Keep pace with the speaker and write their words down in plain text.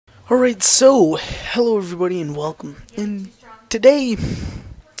Alright, so, hello everybody and welcome. And today,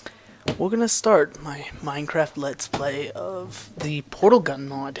 we're gonna start my Minecraft Let's Play of the Portal Gun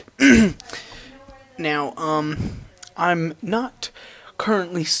mod. Now, I'm not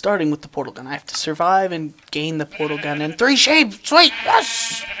currently starting with the Portal Gun. I have to survive and gain the Portal Gun in 3 shapes! Sweet!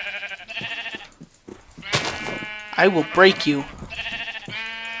 Yes! I will break you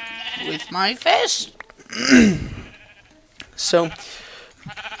with my fist! So,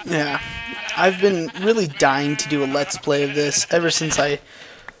 yeah, I've been really dying to do a Let's Play of this ever since I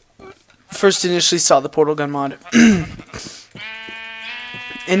first initially saw the Portal Gun mod. And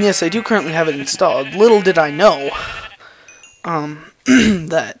yes, I do currently have it installed. Little did I know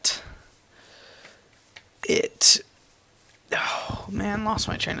that it... Oh, man, lost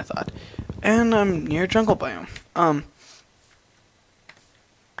my train of thought. And I'm near jungle biome.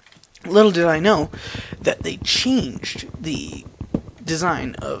 Little did I know that they changed the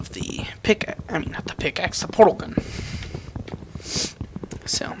design of the not the pickaxe, the portal gun.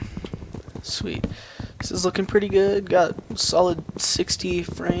 So, sweet. This is looking pretty good. Got solid 60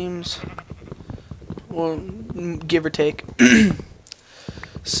 frames, well, give or take.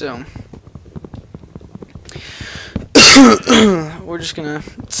 So, we're just gonna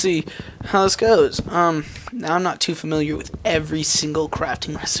see how this goes. Now I'm not too familiar with every single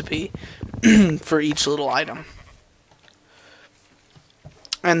crafting recipe for each little item.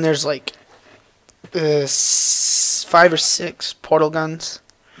 And there's like 5 or 6 portal guns,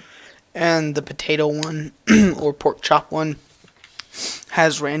 and the potato one or pork chop one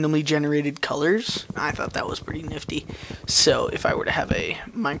has randomly generated colors. I thought that was pretty nifty. So if I were to have a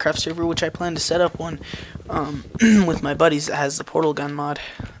Minecraft server, which I plan to set up one with my buddies that has the portal gun mod,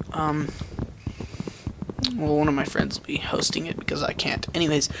 well, one of my friends will be hosting it because I can't.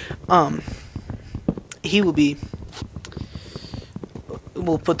 Anyways, he will be.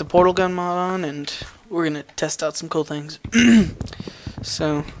 We'll put the portal gun mod on, and we're gonna test out some cool things.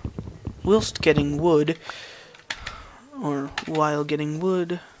 So, whilst getting wood, or while getting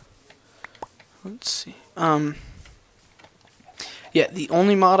wood, let's see. Yeah, the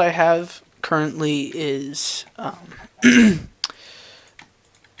only mod I have currently is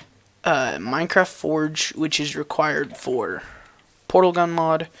Minecraft Forge, which is required for portal gun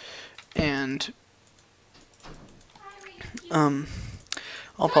mod, and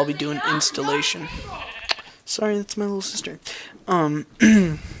I'll probably do an installation. Sorry, that's my little sister.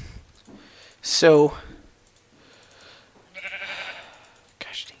 So,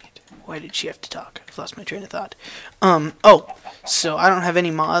 gosh dang it. Why did she have to talk? I've lost my train of thought. So I don't have any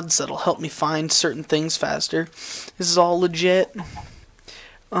mods that'll help me find certain things faster. This is all legit.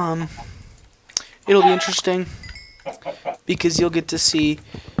 It'll be interesting because you'll get to see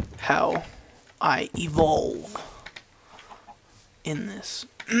how I evolve in this.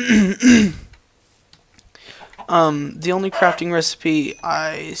 The only crafting recipe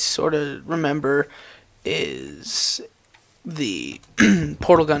I sort of remember is the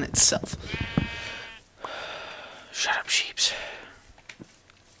portal gun itself. Shut up, sheeps.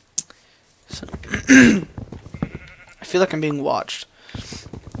 So, I feel like I'm being watched.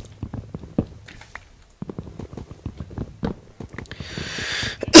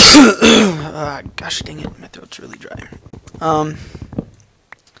 Gosh dang it, my throat's really dry.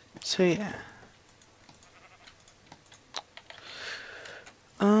 So yeah.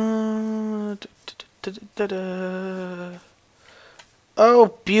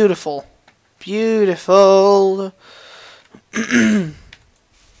 Oh, beautiful. Beautiful.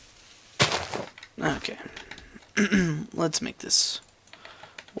 Okay. Let's make this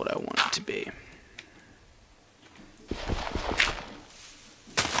what I want it to be.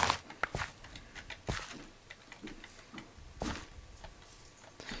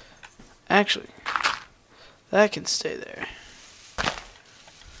 Actually, that can stay there.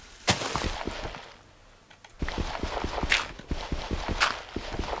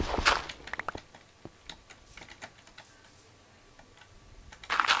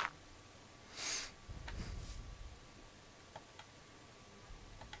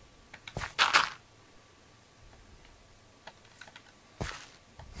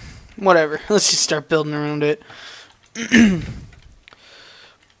 Whatever, let's just start building around it.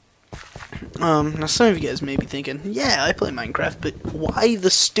 Now some of you guys may be thinking, yeah, I play Minecraft, but why the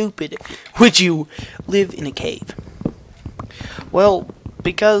stupid would you live in a cave? Well,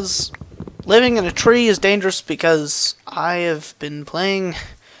 because living in a tree is dangerous, because I have been playing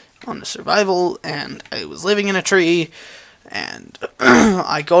on the survival, and I was living in a tree, and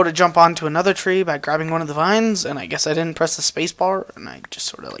I go to jump onto another tree by grabbing one of the vines, and I guess I didn't press the space bar, and I just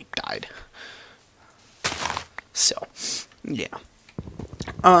sort of like died. So, yeah.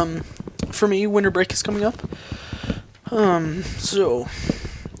 For me, winter break is coming up. So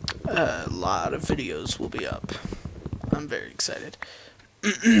a lot of videos will be up. I'm very excited.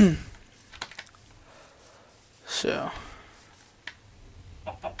 So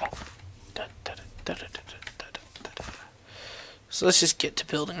let's just get to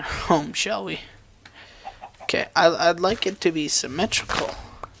building our home, shall we? Okay, I'd like it to be symmetrical,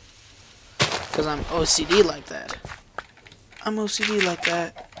 because I'm OCD like that. I'm OCD like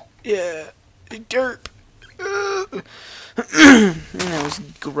that. Yeah, derp. That was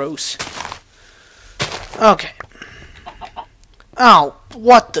gross. Okay. Oh,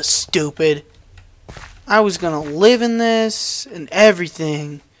 what the stupid. I was gonna live in this and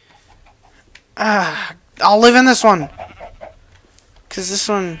everything. I'll live in this one. Because this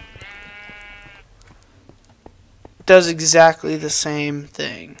one does exactly the same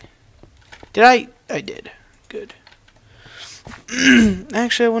thing. Did I? I did. Good.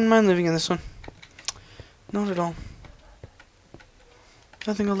 Actually, I wouldn't mind living in this one. Not at all.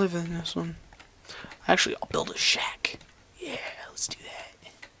 I think I'll live in this one. Actually, I'll build a shack. Yeah, let's do that.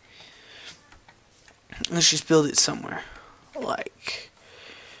 Let's just build it somewhere. Like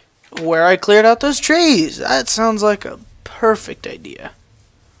where I cleared out those trees. That sounds like a perfect idea.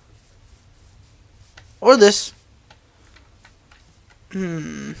 Or this.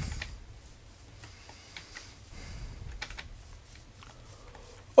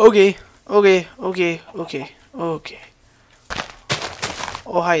 Okay.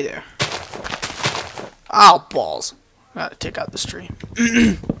 Oh, hi there. Ow, balls. Gotta take out this tree.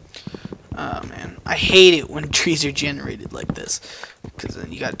 Oh, man. I hate it when trees are generated like this. Because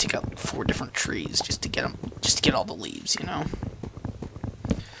then you gotta take out like 4 different trees just to get them, just to get all the leaves, you know?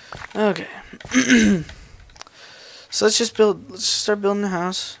 Okay. So let's just start building the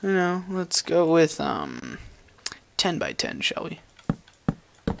house, you know? Let's go with, 10 by 10, shall we?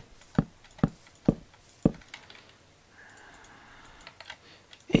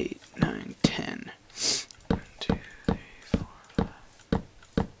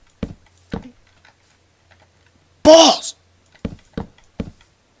 Balls!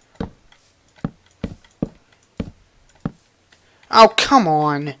 Oh, come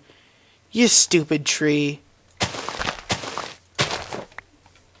on. You stupid tree.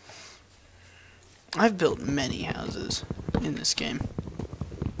 I've built many houses in this game.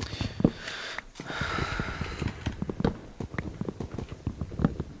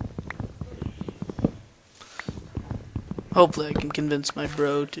 Hopefully I can convince my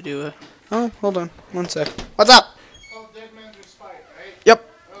bro to do it. Oh, hold on. One sec. What's up? Oh, Dead Man's Respite, right? Yep.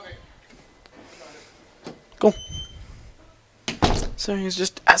 Okay. Cool. So he was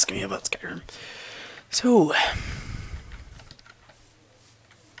just asking me about Skyrim. So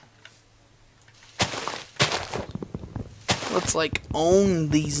let's like own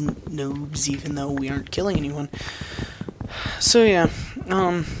these noobs even though we aren't killing anyone. So yeah,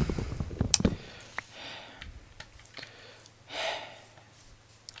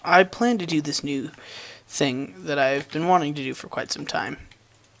 I plan to do this new thing that I've been wanting to do for quite some time.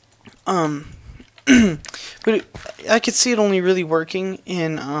 But I could see it only really working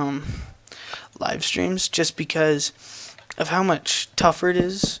in live streams just because of how much tougher it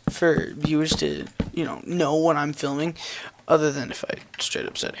is for viewers to, you know what I'm filming, other than if I straight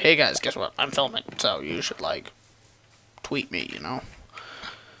up said, "Hey guys, guess what? I'm filming, so you should like tweet me," you know.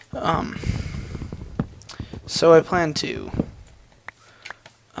 So I plan to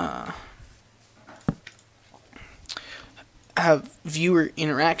have viewer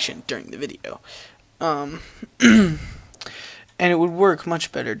interaction during the video. And it would work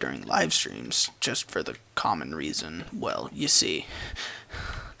much better during live streams, just for the common reason, well, you see,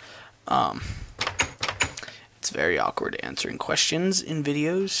 it's very awkward answering questions in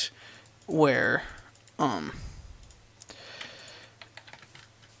videos where,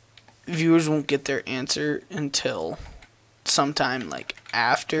 viewers won't get their answer until sometime, like,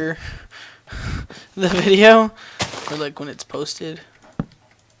 after the video, or, like, when it's posted.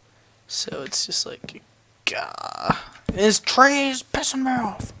 So it's just like, gah, this tree is pissing me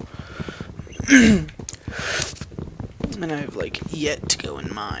off. And I've like yet to go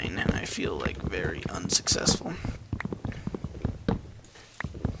in mine, and I feel like very unsuccessful.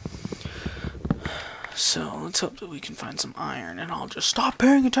 So let's hope that we can find some iron, and I'll just stop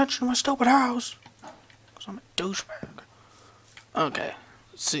paying attention to my stupid house, because I'm a douchebag. Okay,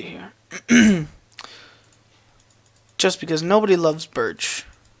 let's see here. Just because nobody loves birch.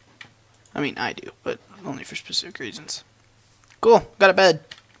 I mean, I do, but only for specific reasons. Cool, got a bed.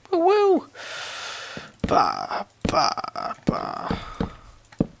 Woo woo! Bah, bah, bah.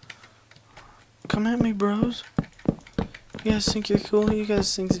 Come at me, bros. You guys think you're cool? You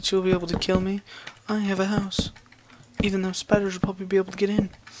guys think that you'll be able to kill me? I have a house. Even though spiders will probably be able to get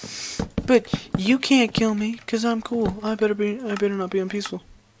in. But you can't kill me, cause I'm cool. I better not be unpeaceful.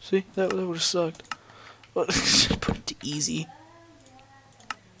 See? That would have sucked. Put it to easy.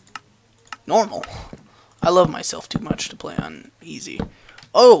 Normal. I love myself too much to play on easy.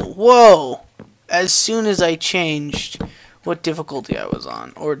 Oh, whoa! As soon as I changed what difficulty I was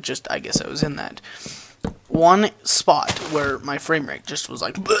on, or just, I guess I was in that one spot where my frame rate just was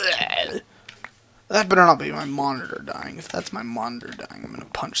like, bleh. That better not be my monitor dying. If that's my monitor dying, I'm gonna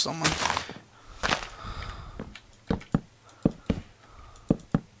punch someone.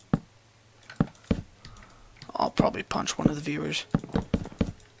 I'll probably punch one of the viewers.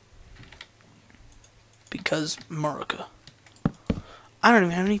 Because America. I don't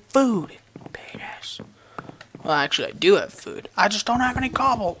even have any food. Penis. Well, actually, I do have food. I just don't have any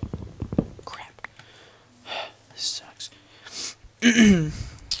cobble. Crap. This sucks.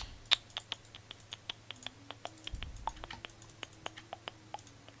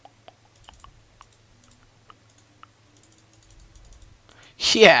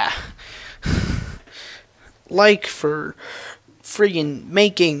 Yeah. Like for friggin'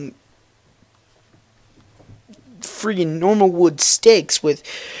 making friggin' normal wood sticks with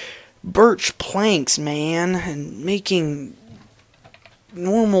birch planks, man, and making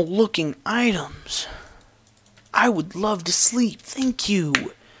normal looking items. I would love to sleep. Thank you.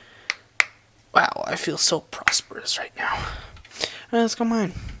 Wow, I feel so prosperous right now. Alright, let's go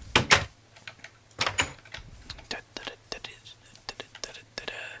mine.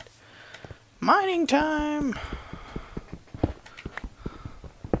 Mining time!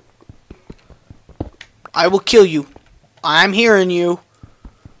 I will kill you. I'm hearing you.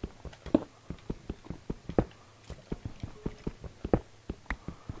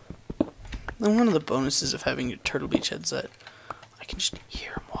 And one of the bonuses of having your Turtle Beach headset, I can just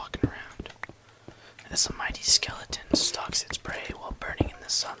hear him walking around as a mighty skeleton stalks its prey while burning in the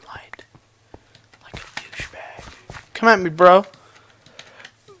sunlight. Like a douchebag. Come at me, bro.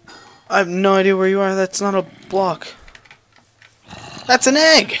 I have no idea where you are. That's not a block. That's an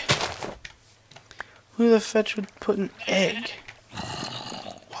egg! Who the fetch would put an egg?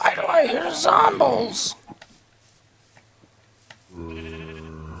 Why do I hear zombies?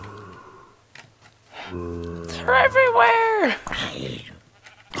 They're everywhere!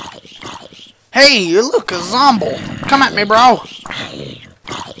 Hey, you look, a zombie! Come at me, bro!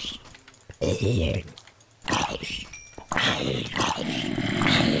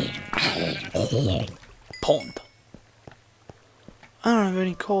 Pond. I don't have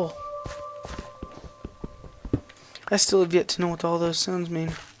any coal. I still have yet to know what all those sounds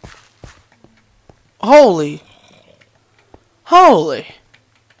mean. Holy! Holy!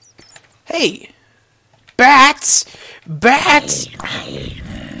 Hey! Bats! Bats!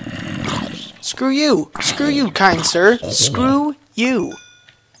 Screw you! Screw you, kind sir! Screw you!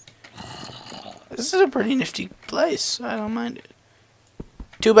 This is a pretty nifty place. I don't mind it.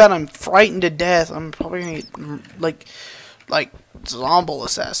 Too bad I'm frightened to death. I'm probably gonna get, like zombie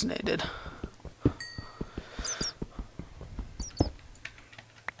assassinated.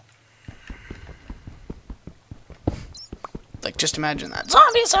 Like, just imagine that.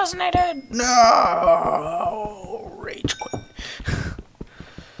 Zombie assassinated! No! Rage quit.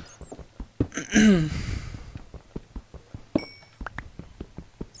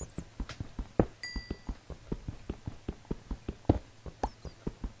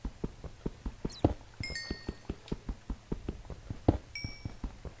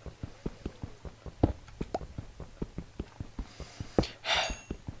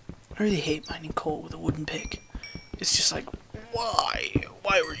 I really hate mining coal with a wooden pick. It's just like, why?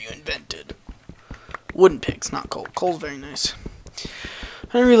 Why were you invented? Wooden picks, not coal. Coal's very nice.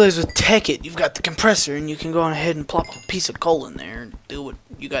 I realize with Tekkit, you've got the compressor, and you can go on ahead and plop a piece of coal in there and do what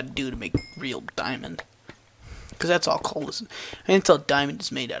you gotta do to make real diamond. Because that's all coal is. And it's all diamond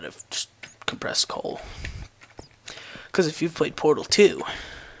is made out of just compressed coal. Because if you've played Portal 2,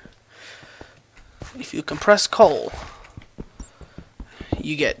 if you compress coal,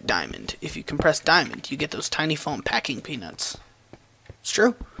 you get diamond. If you compress diamond, you get those tiny foam packing peanuts. It's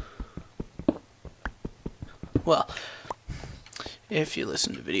true. Well, if you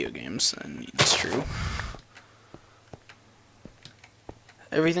listen to video games, then it's true.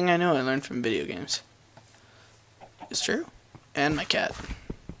 Everything I know I learned from video games. It's true. And my cat.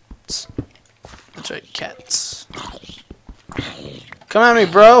 That's right, cats. Come at me,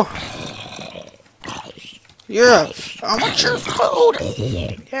 bro. Yeah, I want your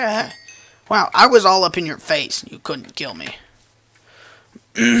food. Yeah. Wow, I was all up in your face and you couldn't kill me.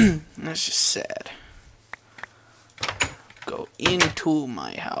 That's just sad. go into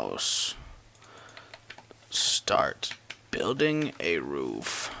my house. Start building a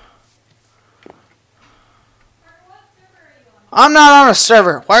roof. I'm not on a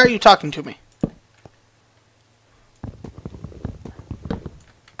server. Why are you talking to me?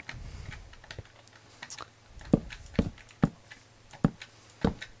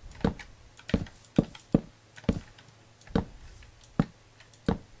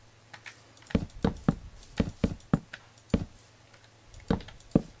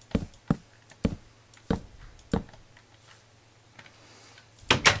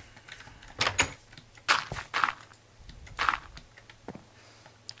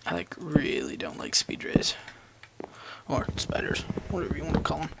 I really don't like speed rays. Or spiders. Whatever you want to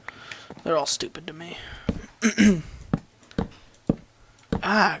call them. They're all stupid to me.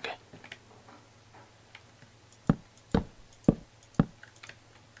 Ag.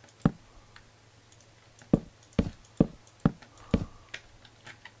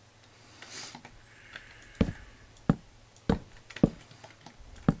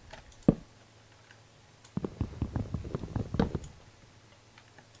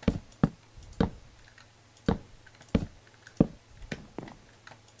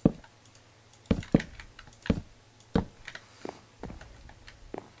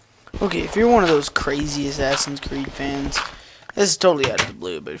 Okay, if you're one of those crazy Assassin's Creed fans, this is totally out of the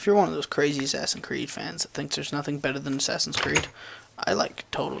blue, but if you're one of those crazy Assassin's Creed fans that thinks there's nothing better than Assassin's Creed, I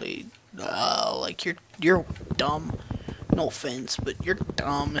totally, like you're dumb. No offense, but you're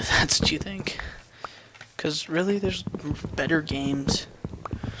dumb if that's what you think. Because really, there's better games,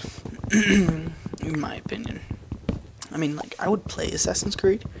 in my opinion. I mean, I would play Assassin's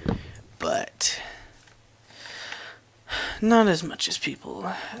Creed, but not as much as people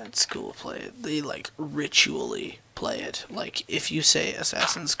at school play it. They, ritually play it. If you say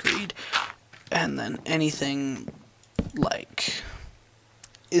Assassin's Creed, and then anything,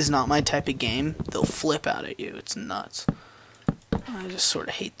 is not my type of game, they'll flip out at you. It's nuts. I just sort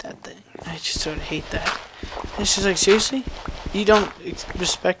of hate that thing. I just sort of hate that. It's just seriously? You don't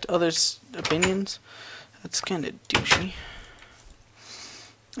respect others' opinions? That's kind of douchey.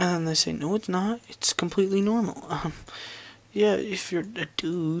 And then they say, no, it's not. It's completely normal. Yeah, if you're a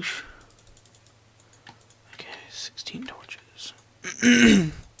douche. Okay, 16 torches.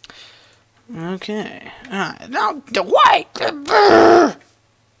 Okay. Now, the white.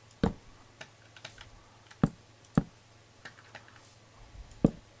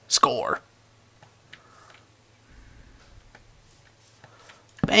 Score.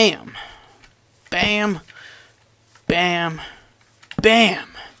 Bam. Bam. Bam. Bam.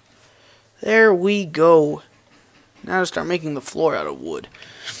 There we go. Now to start making the floor out of wood.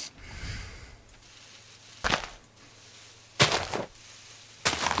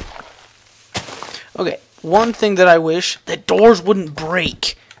 Okay, one thing that I wish, that doors wouldn't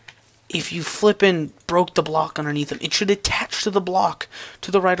break if you flippin' broke the block underneath them. It should attach to the block to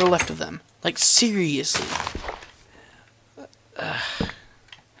the right or left of them. Seriously.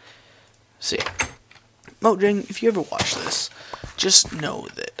 So yeah. Mojang, if you ever watch this, just know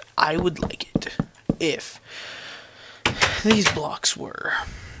that I would like it if these blocks were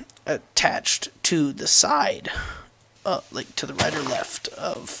attached to the side, to the right or left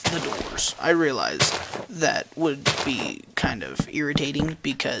of the doors. I realize that would be kind of irritating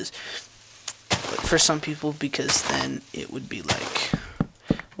for some people, because then it would be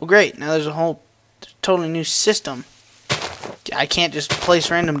well, great, now there's a whole totally new system. I can't just place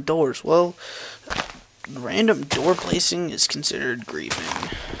random doors. Well, random door placing is considered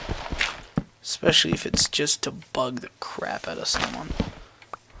griefing. Especially if it's just to bug the crap out of someone.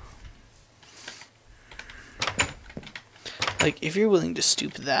 If you're willing to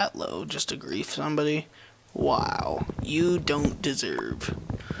stoop that low just to grief somebody, wow, you don't deserve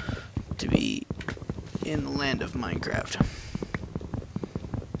to be in the land of Minecraft.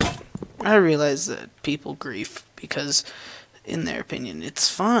 I realize that people grief because, in their opinion, it's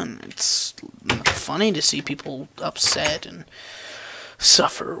fun. It's funny to see people upset and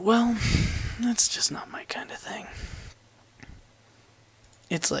suffer. Well, that's just not my kind of thing.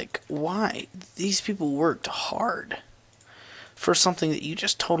 It's why? These people worked hard for something that you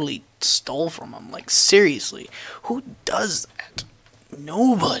just totally stole from them. Seriously, who does that?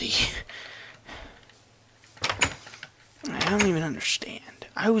 Nobody. I don't even understand.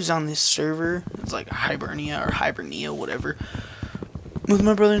 I was on this server, it's Hibernia or Hibernia, whatever, with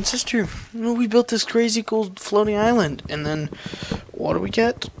my brother and sister. We built this crazy cool floating island, and then what do we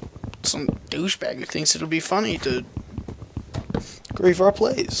get? Some douchebag who thinks it'll be funny to grief our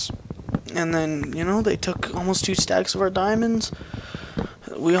plays. And then, they took almost 2 stacks of our diamonds.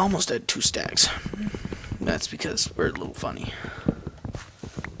 We almost had 2 stacks. That's because we're a little funny.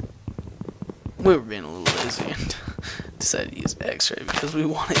 We were being a little lazy and decided to use X-ray because we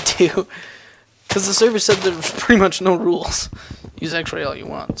wanted to. Because the server said there was pretty much no rules. Use X-ray all you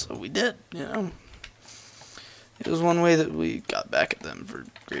want, so we did, you know. It was one way that we got back at them for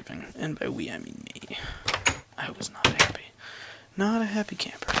griefing. And by we, I mean me. I was not happy. Not a happy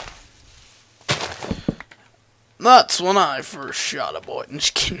camper. That's when I first shot a boy.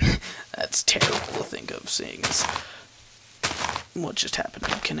 Just kidding. That's terrible to think of, seeing as what just happened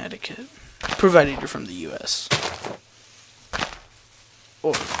in Connecticut. Provided you're from the U.S.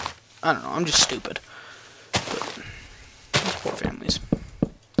 Or, I don't know, I'm just stupid. But, these poor families.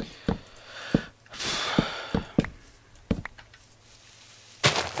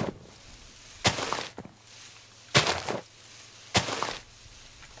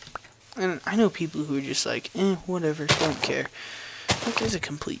 And I know people who are just like, whatever, don't care. That guy's a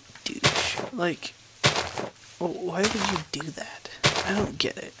complete douche. Like, well, why would you do that? I don't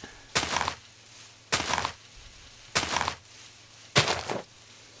get it.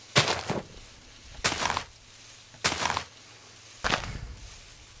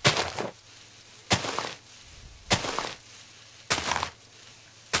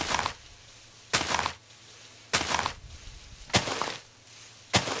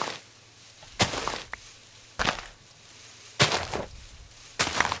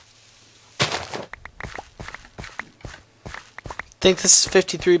 Think this is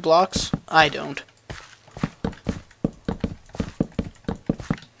 53 blocks? I don't.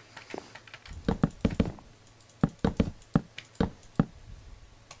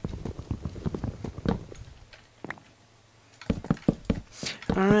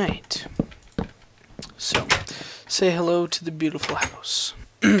 Alright. So, say hello to the beautiful house.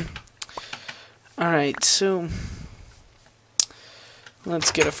 Alright, so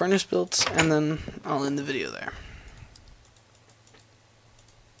let's get a furnace built and then I'll end the video there.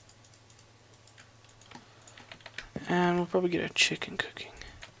 And we'll probably get a chicken cooking.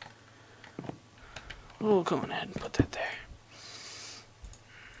 We'll go ahead and put that there.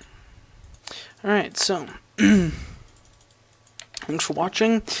 Alright, so thanks for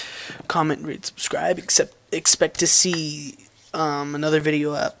watching. Comment, rate, subscribe. Expect to see another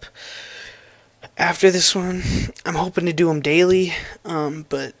video up after this one. I'm hoping to do them daily,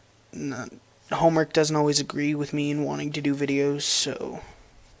 but homework doesn't always agree with me in wanting to do videos, so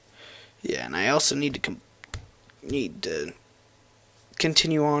yeah, and I also need to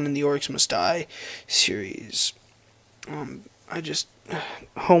continue on in the Orcs Must Die series.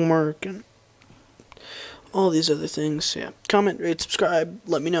 Homework and all these other things. Yeah, comment, rate, subscribe.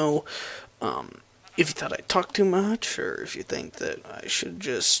 Let me know if you thought I talked too much, or if you think that I should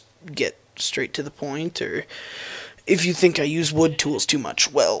just get straight to the point, or if you think I use wood tools too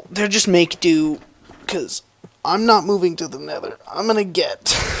much. Well, they're just make do, because I'm not moving to the Nether. I'm gonna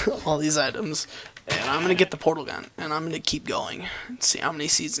get all these items, and I'm gonna get the portal gun, and I'm gonna keep going and see how many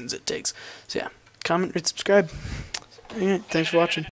seasons it takes. So yeah, comment, rate, subscribe. Alright, thanks for watching.